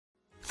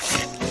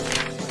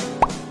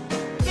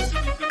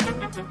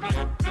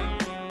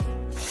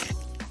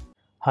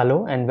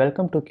Hello and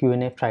welcome to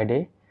QnA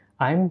Friday.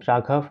 I'm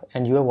Raghav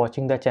and you are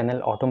watching the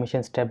channel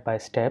Automation Step by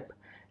Step.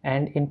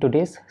 And in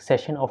today's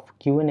session of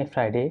QnA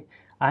Friday,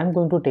 I'm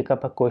going to take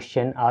up a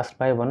question asked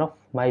by one of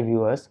my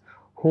viewers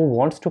who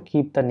wants to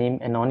keep the name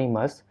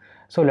anonymous.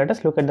 So let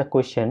us look at the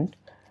question.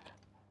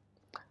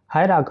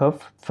 Hi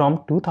Raghav,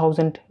 from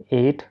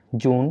 2008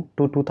 June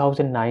to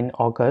 2009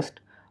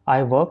 August,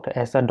 I worked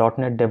as a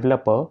 .NET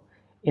developer.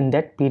 In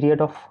that period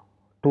of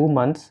 2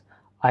 months,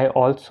 I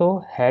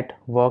also had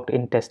worked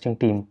in testing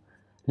team.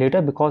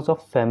 Later, because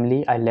of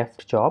family, I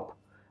left job.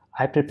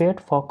 I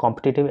prepared for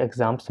competitive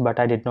exams but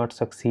I did not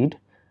succeed.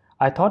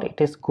 I thought it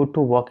is good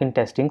to work in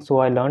testing, so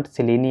I learned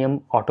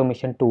Selenium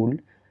automation tool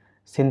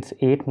since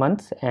 8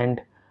 months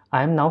and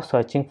I am now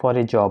searching for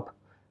a job.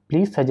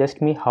 Please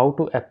suggest me how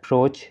to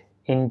approach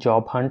in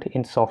job hunt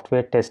in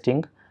software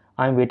testing.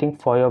 I am waiting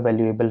for your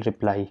valuable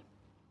reply.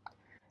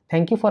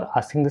 Thank you for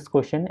asking this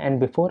question, and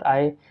before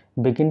I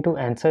begin to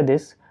answer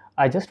this,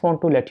 I just want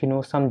to let you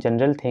know some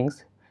general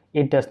things.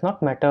 It does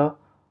not matter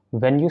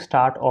when you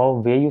start or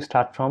where you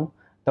start from.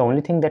 The only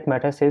thing that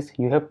matters is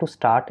you have to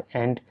start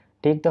and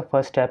take the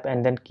first step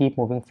and then keep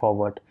moving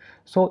forward.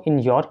 So in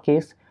your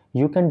case,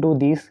 you can do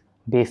these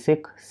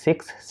basic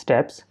 6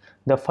 steps.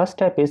 The first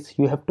step is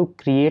you have to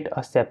create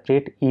a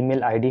separate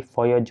email ID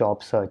for your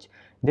job search.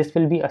 This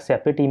will be a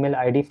separate email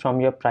ID from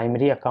your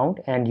primary account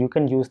and you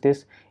can use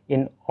this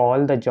in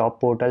all the job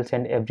portals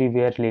and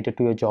everywhere related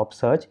to your job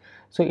search.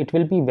 So it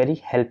will be very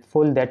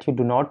helpful that you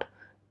do not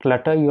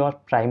clutter your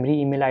primary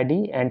email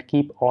ID and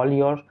keep all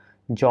your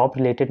job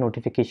related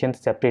notifications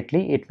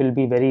separately. It will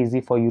be very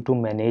easy for you to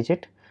manage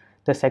it.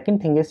 The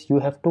second thing is you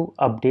have to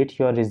update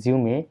your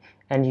resume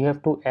and you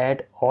have to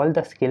add all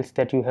the skills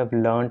that you have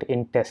learned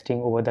in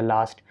testing over the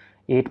last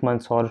 8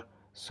 months or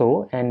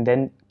so, and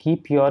then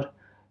keep your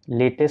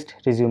latest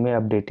resume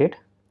updated.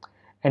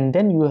 And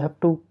then you have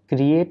to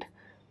create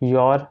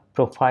your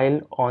profile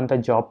on the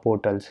job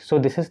portals. So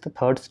this is the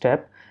third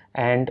step,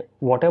 and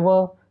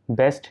whatever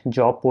best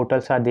job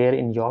portals are there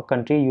in your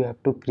country, you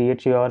have to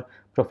create your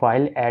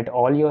profile, add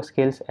all your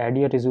skills, add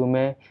your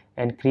resume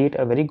and create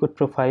a very good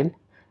profile.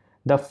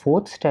 The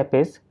fourth step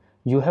is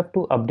you have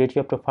to update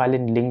your profile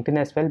in LinkedIn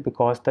as well,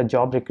 because the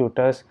job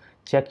recruiters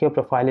check your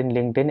profile in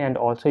LinkedIn and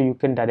also you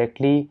can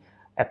directly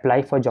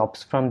apply for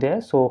jobs from there.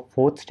 So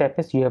fourth step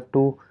is you have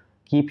to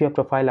keep your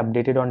profile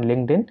updated on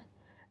LinkedIn.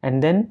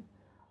 And then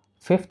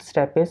fifth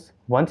step is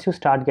once you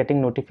start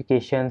getting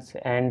notifications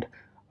and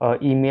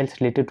emails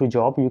related to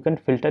job, you can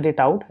filter it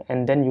out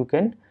and then you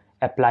can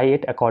apply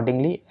it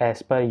accordingly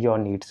as per your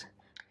needs.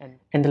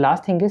 And the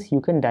last thing is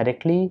you can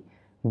directly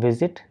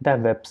visit the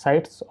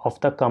websites of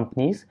the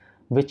companies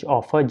which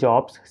offer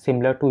jobs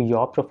similar to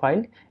your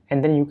profile,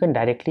 and then you can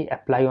directly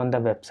apply on the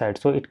website.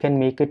 So it can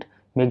make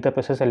the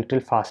process a little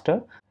faster.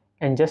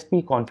 And just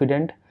be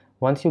confident.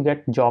 Once you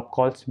get job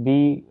calls,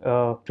 be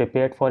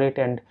prepared for it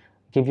and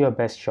give your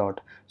best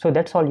shot. So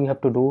that's all you have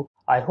to do.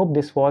 I hope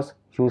this was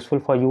useful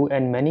for you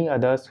and many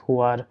others who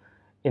are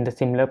in the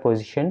similar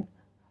position.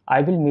 I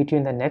will meet you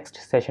in the next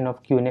session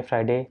of Q&A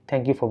Friday.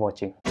 Thank you for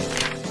watching.